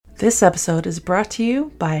This episode is brought to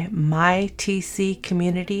you by My TC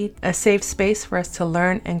Community, a safe space for us to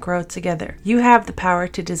learn and grow together. You have the power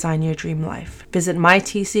to design your dream life. Visit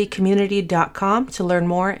mytccommunity.com to learn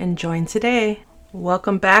more and join today.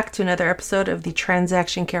 Welcome back to another episode of the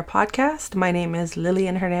Transaction Care Podcast. My name is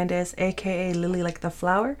Lillian Hernandez, aka Lily Like the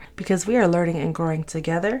Flower, because we are learning and growing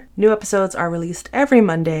together. New episodes are released every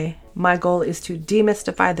Monday. My goal is to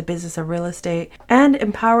demystify the business of real estate and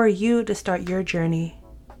empower you to start your journey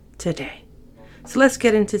today. So let's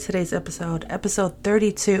get into today's episode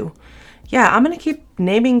 32. Yeah, I'm going to keep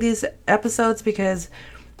naming these episodes because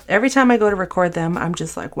every time I go to record them, I'm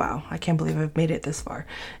just like, wow, I can't believe I've made it this far.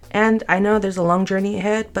 And I know there's a long journey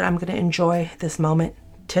ahead, but I'm going to enjoy this moment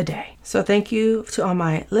today. So thank you to all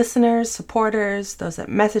my listeners, supporters, those that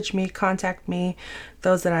message me, contact me,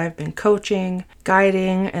 those that I've been coaching,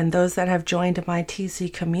 guiding, and those that have joined my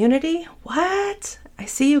TC community. What? I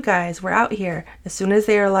see you guys. We're out here. As soon as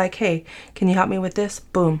they are like, hey, can you help me with this?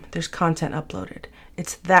 Boom, there's content uploaded.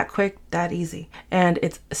 It's that quick, that easy. And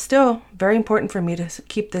it's still very important for me to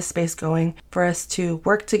keep this space going, for us to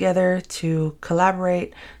work together, to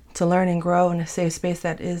collaborate, to learn and grow in a safe space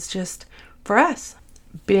that is just for us.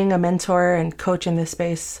 Being a mentor and coach in this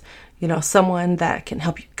space, someone that can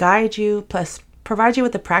help you, guide you, plus provide you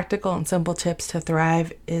with the practical and simple tips to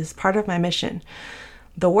thrive is part of my mission.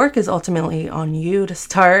 The work is ultimately on you to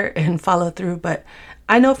start and follow through, but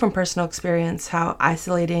I know from personal experience how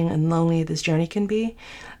isolating and lonely this journey can be.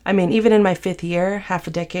 I mean, even in my 5th year, half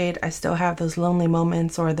a decade, I still have those lonely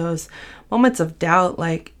moments or those moments of doubt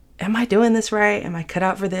like, am I doing this right? Am I cut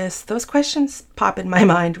out for this? Those questions pop in my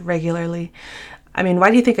mind regularly. I mean,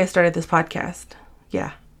 why do you think I started this podcast?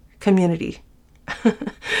 Yeah, community.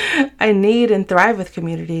 I need and thrive with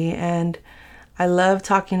community, and I love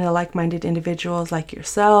talking to like-minded individuals like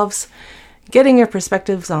yourselves, getting your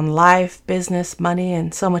perspectives on life, business, money,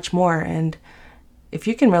 and so much more. And if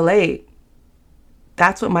you can relate,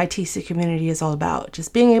 that's what my TC community is all about.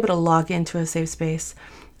 Just being able to log into a safe space,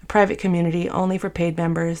 a private community only for paid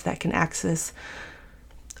members that can access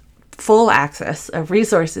full access of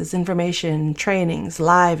resources, information, trainings,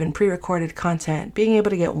 live and pre-recorded content, being able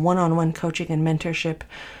to get one-on-one coaching and mentorship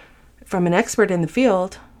from an expert in the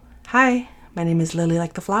field. Hi, my name is Lily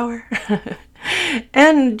Like the Flower.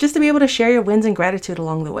 And just to be able to share your wins and gratitude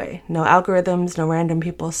along the way. No algorithms, no random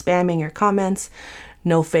people spamming your comments,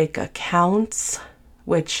 no fake accounts,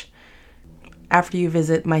 which after you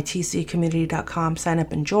visit mytccommunity.com, sign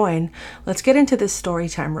up and join, let's get into this story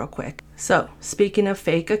time real quick. So speaking of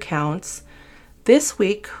fake accounts, this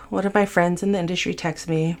week, one of my friends in the industry texted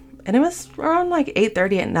me, and it was around like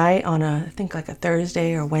 8:30 at night on I think like a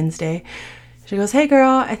Thursday or Wednesday. She goes, hey girl,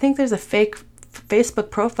 I think there's a fake Facebook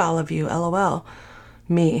profile of you, LOL.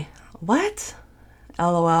 Me, what?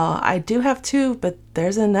 LOL, I do have 2, but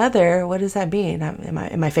there's another. What does that mean?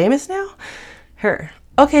 Am I famous now? Her,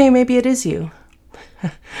 okay, maybe it is you.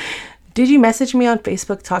 Did you message me on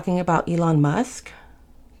Facebook talking about Elon Musk? ?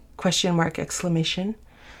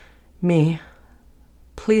 Me,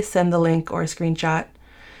 please send the link or a screenshot.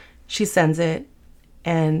 She sends it,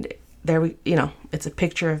 and there it's a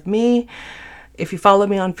picture of me. If you follow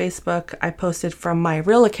me on Facebook, I posted from my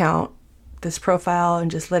real account this profile and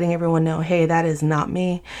just letting everyone know, hey, that is not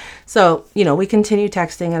me. So, we continue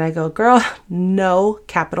texting and I go, girl, no,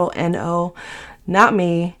 capital N-O, not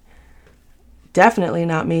me. Definitely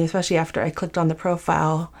not me, especially after I clicked on the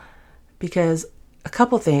profile, because a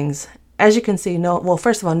couple things. As you can see,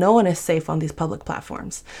 first of all, no one is safe on these public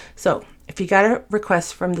platforms. So if you got a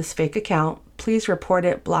request from this fake account, please report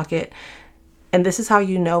it, block it. And this is how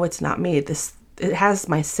you know it's not me. It has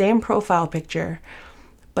my same profile picture,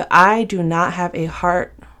 but I do not have a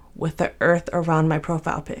heart with the earth around my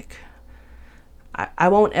profile pic. I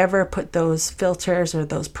won't ever put those filters or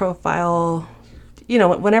those profile,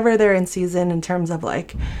 whenever they're in season in terms of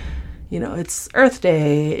like, it's Earth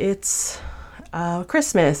Day, it's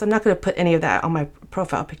Christmas. I'm not going to put any of that on my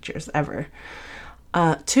profile pictures ever.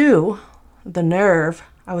 2, the nerve.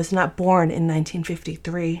 I was not born in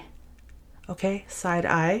 1953. Okay, side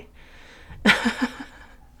eye.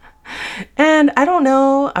 And I don't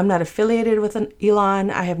know, I'm not affiliated with Elon.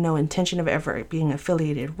 I have no intention of ever being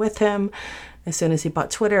affiliated with him. As soon as he bought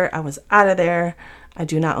Twitter, I was out of there. I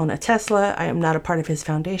do not own a Tesla. I am not a part of his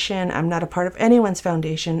foundation. I'm not a part of anyone's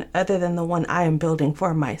foundation other than the one I am building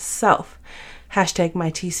for myself.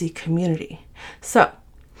 #myTC community. So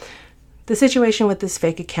the situation with this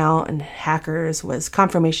fake account and hackers was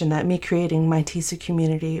confirmation that me creating my TC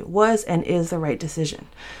community was and is the right decision.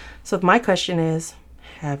 So my question is,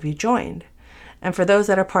 have you joined? And for those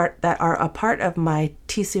that are a part of my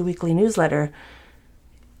TC Weekly newsletter,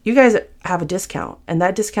 you guys have a discount, and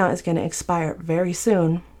that discount is going to expire very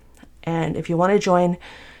soon. And if you want to join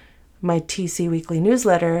my TC Weekly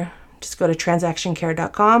newsletter, just go to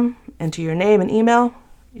transactioncare.com, enter your name and email.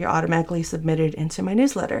 You're automatically submitted into my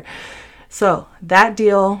newsletter. So that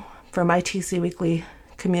deal for my TC Weekly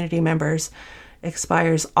community members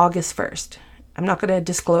expires August 1st. I'm not going to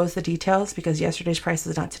disclose the details because yesterday's price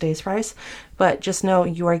is not today's price, but just know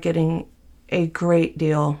you are getting a great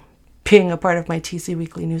deal being a part of my TC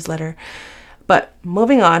Weekly newsletter. But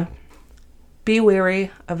moving on, be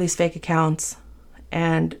wary of these fake accounts,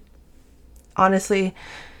 and honestly,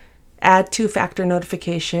 add two-factor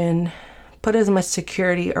notification, put as much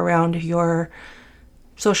security around your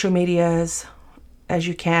social medias as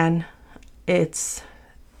you can. There's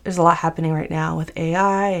a lot happening right now with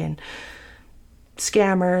AI and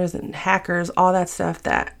scammers and hackers, all that stuff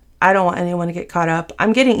that I don't want anyone to get caught up.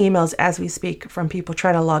 I'm getting emails as we speak from people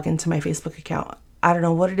trying to log into my Facebook account. I don't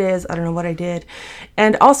know what it is. I don't know what I did.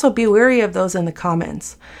 And also be wary of those in the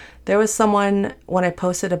comments. There was someone, when I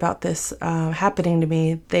posted about this happening to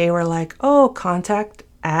me, they were like, oh, contact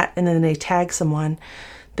at, and then they tag someone.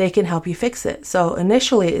 They can help you fix it. So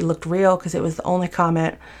initially it looked real because it was the only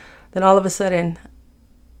comment. Then all of a sudden,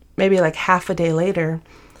 maybe like half a day later,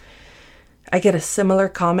 I get a similar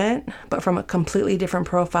comment, but from a completely different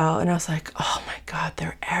profile. And I was like, oh my God,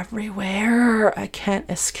 they're everywhere. I can't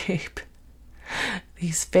escape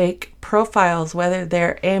these fake profiles, whether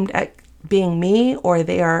they're aimed at being me or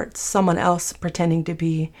they are someone else pretending to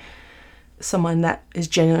be someone that is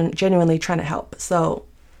genuinely trying to help. So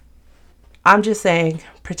I'm just saying,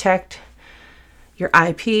 protect your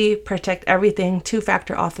IP, protect everything,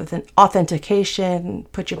 two-factor authentication,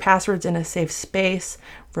 put your passwords in a safe space,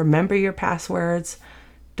 remember your passwords,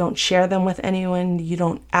 don't share them with anyone you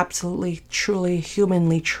don't absolutely, truly,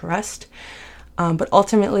 humanly trust. But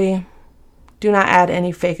ultimately, do not add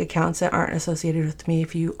any fake accounts that aren't associated with me.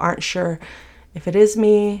 If you aren't sure if it is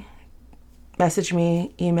me, message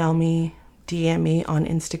me, email me, DM me on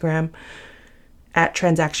Instagram at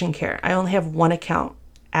Transaction Care. I only have one account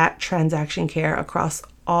at Transaction Care across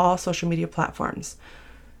all social media platforms.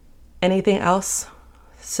 Anything else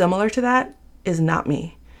similar to that is not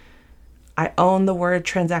me. I own the word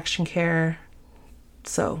Transaction Care.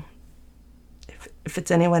 So if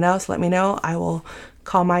it's anyone else, let me know. I will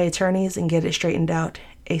call my attorneys and get it straightened out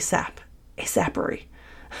ASAP. ASAPery.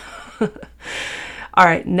 All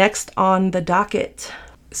right, next on the docket.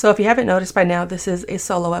 So if you haven't noticed by now, this is a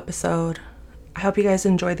solo episode. I hope you guys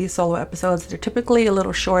enjoy these solo episodes. They're typically a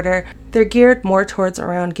little shorter. They're geared more towards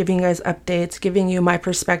around giving you guys updates, giving you my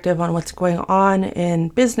perspective on what's going on in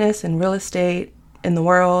business and real estate, in the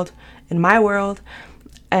world, in my world.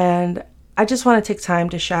 And I just want to take time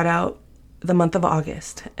to shout out the month of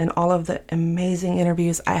August and all of the amazing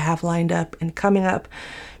interviews I have lined up and coming up,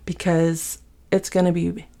 because it's going to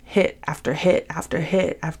be hit after hit after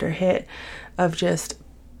hit after hit of just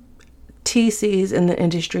TCs in the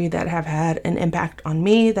industry that have had an impact on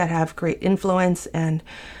me, that have great influence and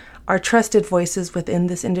are trusted voices within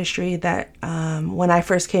this industry that when I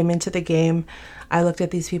first came into the game, I looked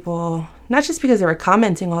at these people, not just because they were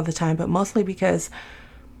commenting all the time, but mostly because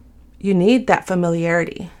you need that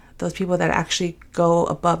familiarity. Those people that actually go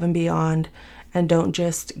above and beyond and don't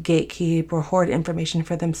just gatekeep or hoard information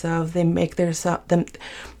for themselves. They make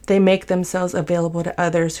themselves available to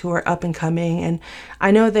others who are up and coming. And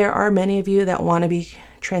I know there are many of you that want to be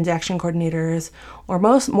transaction coordinators, or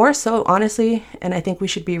more so, honestly, and I think we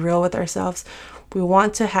should be real with ourselves. We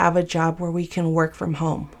want to have a job where we can work from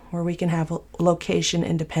home, where we can have location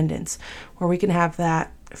independence, where we can have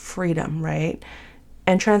that freedom, right?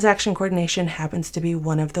 And transaction coordination happens to be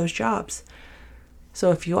one of those jobs.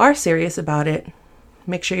 So if you are serious about it,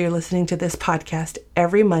 make sure you're listening to this podcast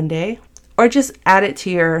every Monday, or just add it to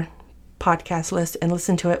your podcast list and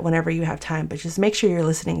listen to it whenever you have time. But just make sure you're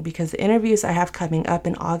listening, because the interviews I have coming up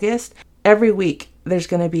in August, every week there's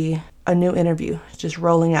going to be a new interview just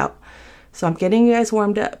rolling out. So I'm getting you guys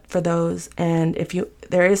warmed up for those. And if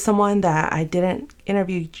there is someone that I didn't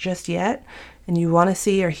interview just yet and you want to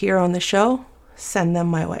see or hear on the show, send them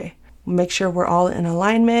my way. Make sure we're all in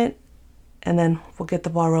alignment, and then we'll get the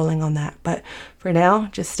ball rolling on that. But for now,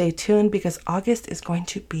 just stay tuned, because August is going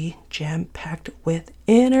to be jam-packed with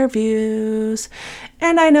interviews.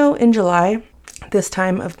 And I know in July, this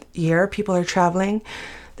time of year, people are traveling.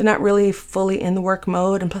 They're not really fully in the work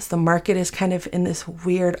mode. And plus the market is kind of in this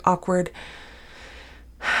weird, awkward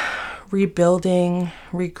rebuilding,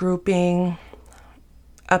 regrouping,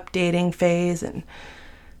 updating phase. And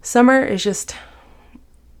summer is just,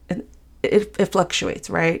 it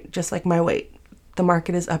fluctuates, right? Just like my weight. the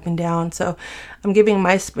market is up and down. So I'm giving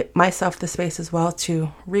myself the space as well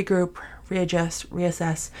to regroup, readjust,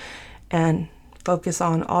 reassess, and focus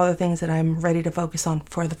on all the things that I'm ready to focus on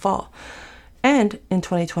for the fall and in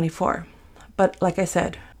 2024. But like I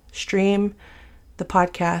said, stream the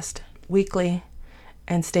podcast weekly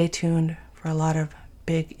and stay tuned for a lot of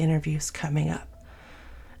big interviews coming up.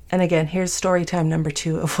 And again, here's story time number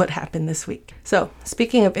 2 of what happened this week. So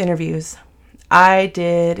speaking of interviews,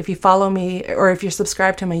 if you follow me or if you're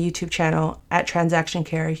subscribed to my YouTube channel at Transaction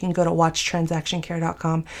Care, you can go to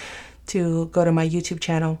watchtransactioncare.com to go to my YouTube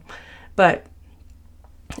channel. But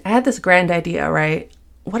I had this grand idea, right?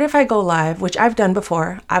 What if I go live, which I've done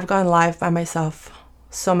before. I've gone live by myself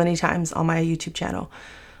so many times on my YouTube channel,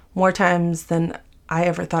 more times than I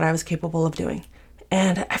ever thought I was capable of doing.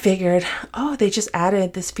 And I figured, they just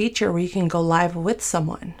added this feature where you can go live with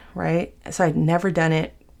someone, right? So I'd never done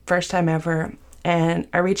it, first time ever. And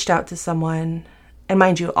I reached out to someone, and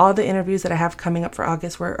mind you, all the interviews that I have coming up for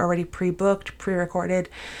August were already pre-booked, pre-recorded.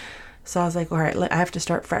 So I was like, all right, I have to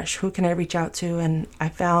start fresh. Who can I reach out to? And I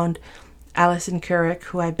found Allison Kurick,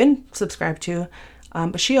 who I've been subscribed to,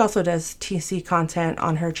 but she also does TC content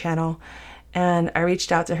on her channel. And I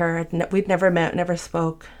reached out to her. We'd never met, never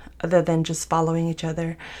spoke, other than just following each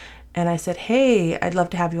other. And I said, hey, I'd love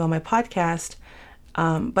to have you on my podcast,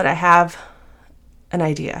 but I have an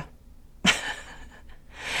idea.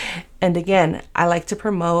 And again, I like to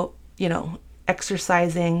promote,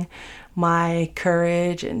 exercising my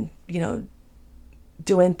courage and,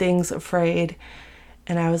 doing things afraid.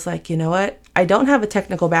 And I was like, you know what? I don't have a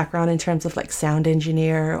technical background in terms of like sound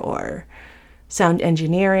engineering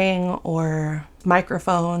or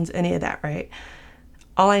microphones, any of that, right?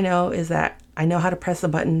 All I know is that I know how to press the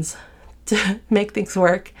buttons to make things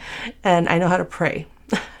work, and I know how to pray.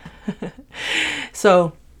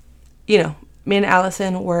 So, me and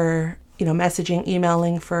Allison were, messaging,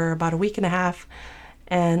 emailing for about a week and a half.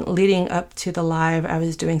 And leading up to the live, I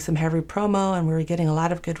was doing some heavy promo, and we were getting a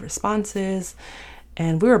lot of good responses.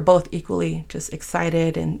 And we were both equally just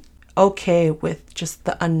excited and okay with just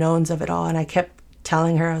the unknowns of it all. And I kept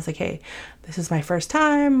telling her, I was like, hey, this is my first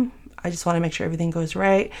time. I just want to make sure everything goes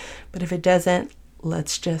right. But if it doesn't,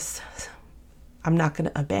 I'm not going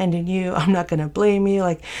to abandon you. I'm not going to blame you.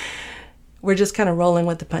 Like, we're just kind of rolling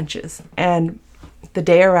with the punches. And the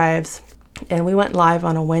day arrives, and we went live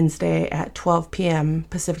on a Wednesday at 12 p.m.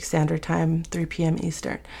 Pacific Standard Time, 3 p.m.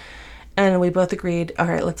 Eastern. And we both agreed, all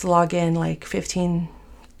right, let's log in like 15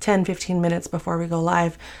 minutes before we go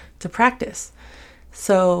live to practice.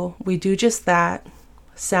 So we do just that.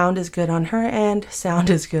 Sound is good on her end. Sound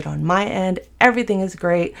is good on my end. Everything is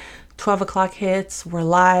great. 12 o'clock hits. We're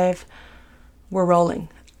live. We're rolling.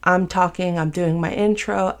 I'm talking. I'm doing my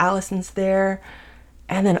intro. Allison's there.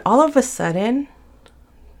 And then all of a sudden,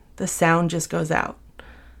 the sound just goes out.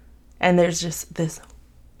 And there's just this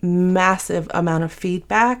massive amount of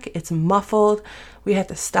feedback. It's muffled. We had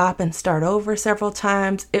to stop and start over several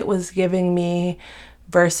times. It was giving me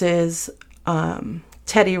versus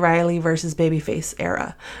Teddy Riley versus Babyface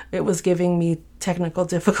era. It was giving me technical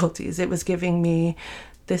difficulties. It was giving me,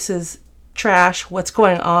 this is trash. What's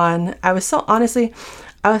going on? I was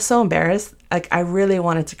so embarrassed. Like, I really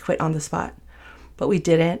wanted to quit on the spot, but we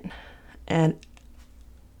didn't. And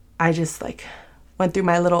I just went through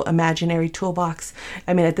my little imaginary toolbox.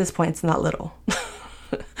 I mean, at this point, it's not little,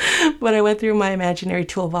 but I went through my imaginary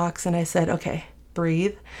toolbox and I said, okay,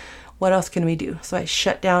 breathe. What else can we do? So I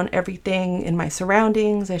shut down everything in my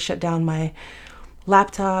surroundings. I shut down my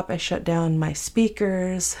laptop. I shut down my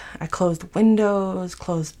speakers. I closed windows,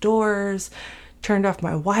 closed doors, turned off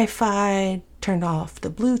my Wi-Fi, turned off the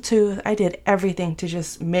Bluetooth. I did everything to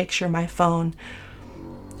just make sure my phone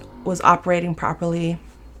was operating properly.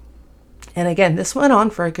 And again, this went on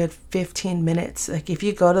for a good 15 minutes. Like, if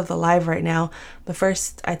you go to the live right now, the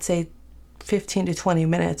first, I'd say 15 to 20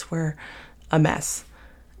 minutes were a mess.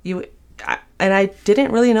 And I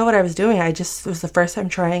didn't really know what I was doing. It was the first time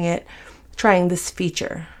trying this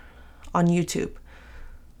feature on YouTube.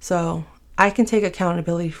 So I can take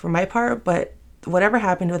accountability for my part, but whatever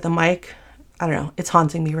happened with the mic, I don't know, it's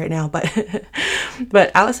haunting me right now.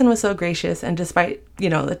 But Allison was so gracious, and despite,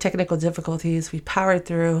 the technical difficulties, we powered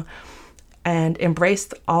through and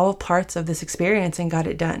embraced all parts of this experience and got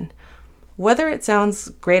it done. Whether it sounds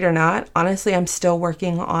great or not, honestly, I'm still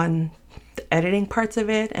working on the editing parts of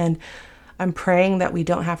it, and I'm praying that we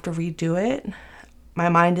don't have to redo it. My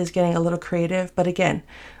mind is getting a little creative, but again,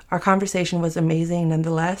 our conversation was amazing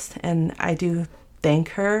nonetheless, and I do thank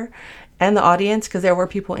her and the audience, because there were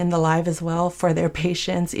people in the live as well, for their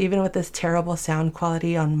patience, even with this terrible sound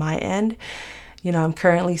quality on my end. I'm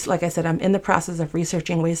currently, like I said, I'm in the process of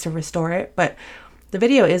researching ways to restore it, but the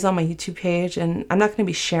video is on my YouTube page, and I'm not going to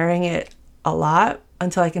be sharing it a lot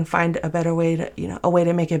until I can find a better way to, a way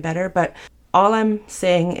to make it better. But all I'm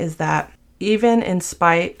saying is that even in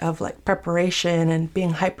spite of like preparation and being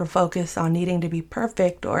hyper focused on needing to be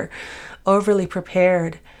perfect or overly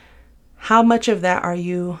prepared, how much of that are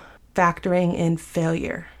you factoring in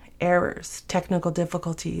failure, errors, technical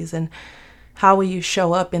difficulties, and how will you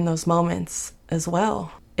show up in those moments as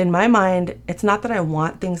well? In my mind, it's not that I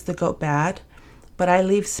want things to go bad, but I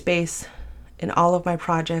leave space in all of my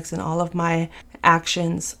projects and all of my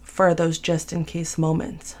actions for those just in case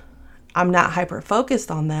moments. I'm not hyper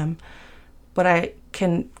focused on them, but I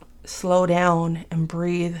can slow down and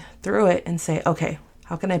breathe through it and say, okay,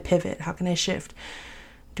 how can I pivot? How can I shift?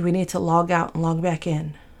 Do we need to log out and log back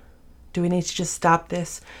in? Do we need to just stop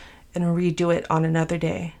this and redo it on another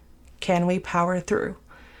day? Can we power through?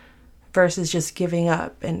 Versus just giving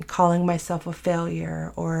up and calling myself a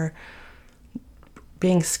failure or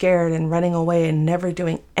being scared and running away and never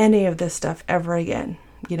doing any of this stuff ever again.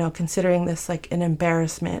 Considering this like an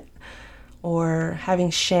embarrassment or having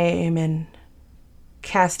shame and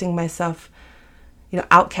casting myself,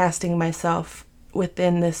 outcasting myself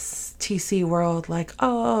within this TC world. Like,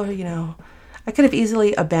 I could have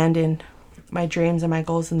easily abandoned my dreams and my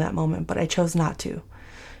goals in that moment, but I chose not to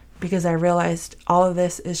because I realized all of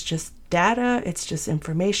this is just data. It's just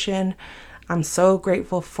information. I'm so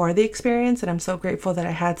grateful for the experience, and I'm so grateful that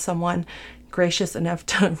I had someone gracious enough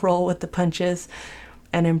to roll with the punches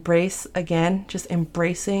and embracing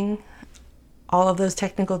all of those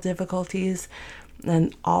technical difficulties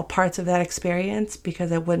and all parts of that experience,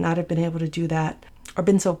 because I would not have been able to do that or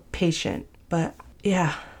been so patient. But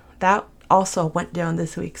yeah, that also went down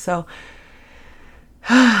this week. So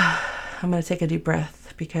I'm going to take a deep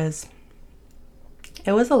breath because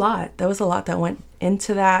it was a lot. There was a lot that went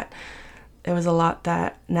into that. It was a lot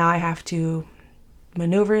that now I have to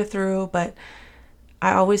maneuver through, but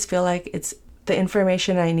I always feel like it's the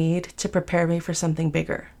information I need to prepare me for something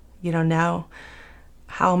bigger. Now,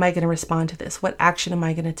 how am I going to respond to this? What action am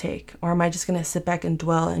I going to take? Or am I just going to sit back and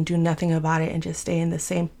dwell and do nothing about it and just stay in the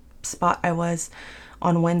same spot I was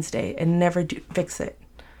on Wednesday and never fix it?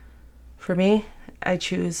 For me, I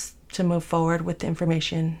choose to move forward with the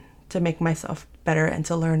information to make myself better and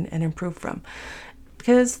to learn and improve from.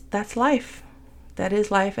 Because that's life. That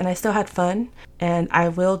is life. And I still had fun. And I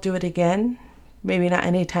will do it again. Maybe not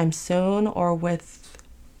anytime soon, or with,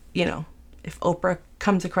 if Oprah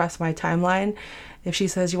comes across my timeline, if she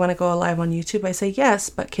says you want to go live on YouTube, I say yes,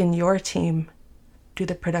 but can your team do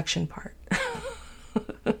the production part?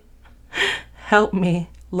 Help me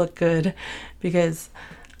look good, because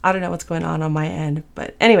I don't know what's going on my end.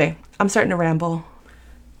 But anyway, I'm starting to ramble.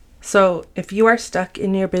 So if you are stuck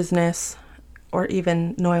in your business, or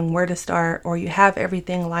even knowing where to start, or you have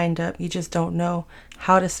everything lined up, you just don't know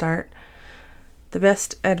how to start, the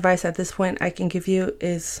best advice at this point I can give you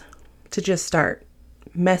is to just start.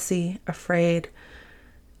 Messy, afraid,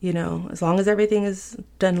 as long as everything is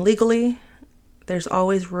done legally, there's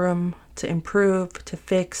always room to improve, to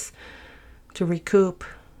fix, to recoup,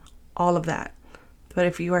 all of that. But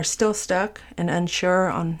if you are still stuck and unsure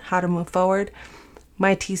on how to move forward,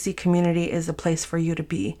 my TC community is a place for you to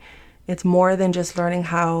be. It's more than just learning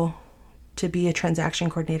how to be a transaction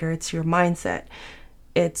coordinator. It's your mindset.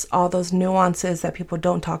 It's all those nuances that people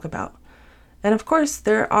don't talk about. And of course,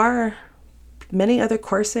 there are many other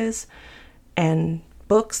courses and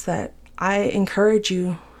books that I encourage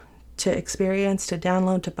you to experience, to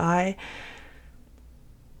download, to buy.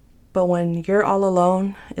 But when you're all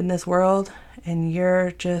alone in this world and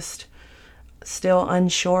you're just still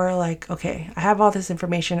unsure, like, okay, I have all this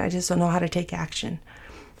information, I just don't know how to take action,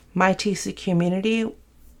 my TC community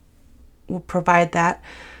will provide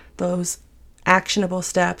those actionable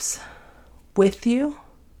steps with you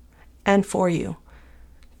and for you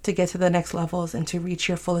to get to the next levels and to reach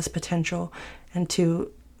your fullest potential and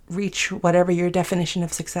to reach whatever your definition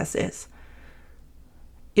of success is.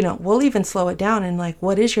 We'll even slow it down and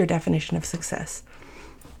what is your definition of success?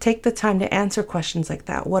 Take the time to answer questions like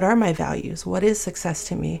that. What are my values? What is success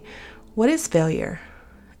to me? What is failure?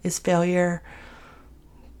 Is failure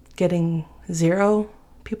getting 0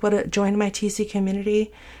 people to join my TC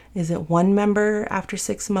community? Is it 1 member after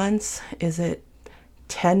 6 months? Is it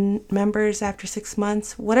 10 members after 6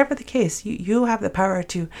 months? Whatever the case, you have the power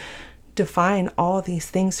to define all these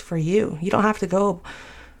things for you. You don't have to go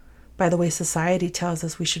by the way society tells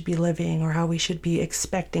us we should be living or how we should be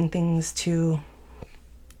expecting things to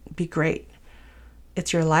be great.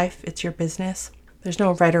 It's your life. It's your business. There's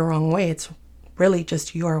no right or wrong way. It's really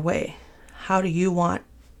just your way. How do you want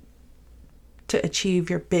to achieve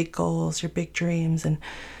your big goals, your big dreams, and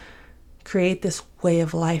create this way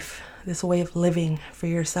of life, this way of living for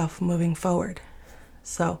yourself moving forward.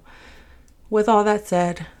 So with all that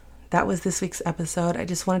said, that was this week's episode. I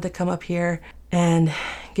just wanted to come up here and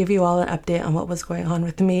give you all an update on what was going on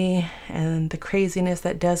with me and the craziness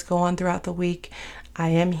that does go on throughout the week. I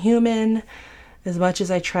am human. As much as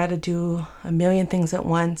I try to do a million things at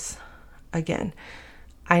once, again,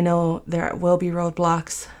 I know there will be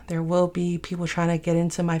roadblocks. There will be people trying to get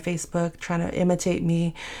into my Facebook, trying to imitate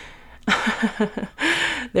me.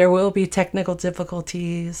 There will be technical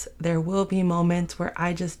difficulties. There will be moments where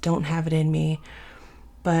I just don't have it in me.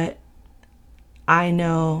 But I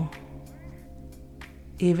know,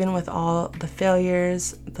 even with all the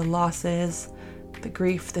failures, the losses, the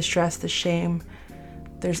grief, the stress, the shame,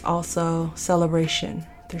 there's also celebration.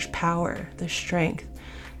 There's power, there's strength,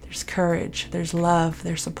 there's courage, there's love,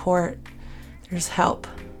 there's support, there's help.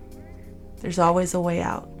 There's always a way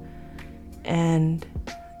out. And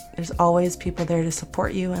there's always people there to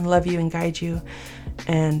support you and love you and guide you.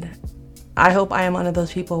 And I hope I am one of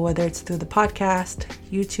those people, whether it's through the podcast,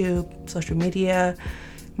 YouTube, social media,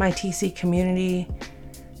 my TC community,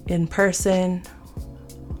 in person,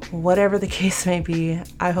 whatever the case may be.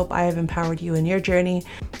 I hope I have empowered you in your journey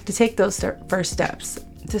to take those first steps,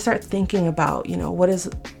 to start thinking about, what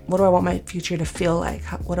do I want my future to feel like?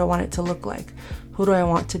 What do I want it to look like? Who do I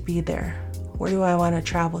want to be there? Where do I want to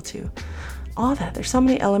travel to? All that. There's so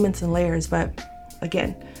many elements and layers, but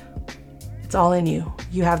again, it's all in you.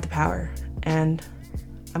 You have the power, and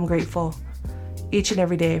I'm grateful each and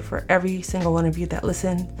every day for every single one of you that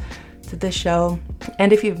listen to this show.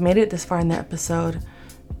 And if you've made it this far in the episode,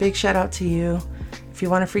 big shout out to you. If you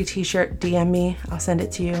want a free t-shirt, DM me. I'll send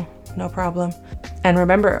it to you. No problem. And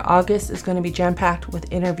remember, August is going to be jam-packed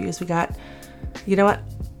with interviews. We got,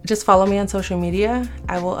 just follow me on social media.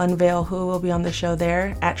 I will unveil who will be on the show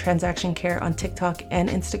there at Transaction Care on TikTok and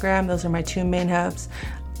Instagram. Those are my two main hubs.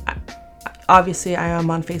 Obviously, I am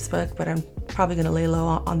on Facebook, but I'm probably going to lay low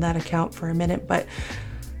on that account for a minute. But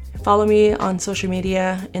follow me on social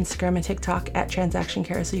media, Instagram and TikTok at Transaction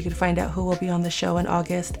Care, so you can find out who will be on the show in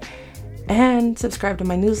August. And subscribe to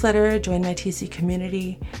my newsletter, join my TC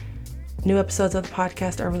community. New episodes of the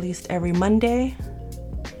podcast are released every Monday.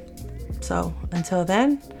 So until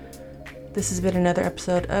then, this has been another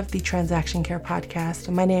episode of the Transaction Care Podcast.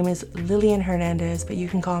 My name is Lillian Hernandez, but you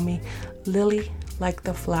can call me Lily like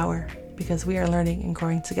the flower, because we are learning and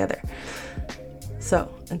growing together.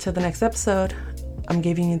 So until the next episode, I'm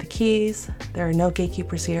giving you the keys. There are no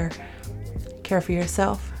gatekeepers here. Care for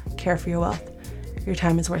yourself, care for your wealth. Your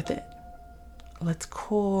time is worth it. Let's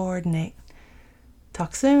coordinate.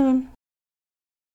 Talk soon.